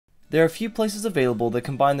There are few places available that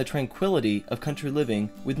combine the tranquility of country living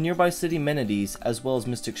with nearby city amenities as well as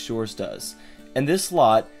Mystic Shores does, and this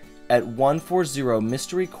lot at 140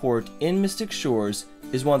 Mystery Court in Mystic Shores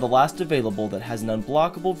is one of the last available that has an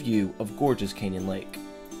unblockable view of gorgeous Canyon Lake.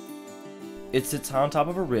 It sits high on top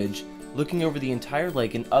of a ridge, looking over the entire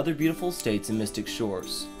lake and other beautiful estates in Mystic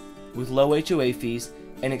Shores. With low HOA fees,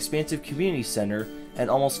 an expansive community center, and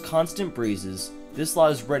almost constant breezes, this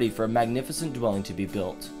lot is ready for a magnificent dwelling to be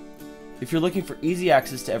built. If you're looking for easy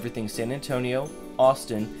access to everything San Antonio,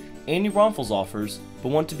 Austin, and New Braunfels offers, but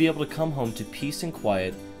want to be able to come home to peace and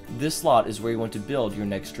quiet, this lot is where you want to build your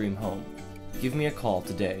next dream home. Give me a call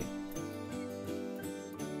today.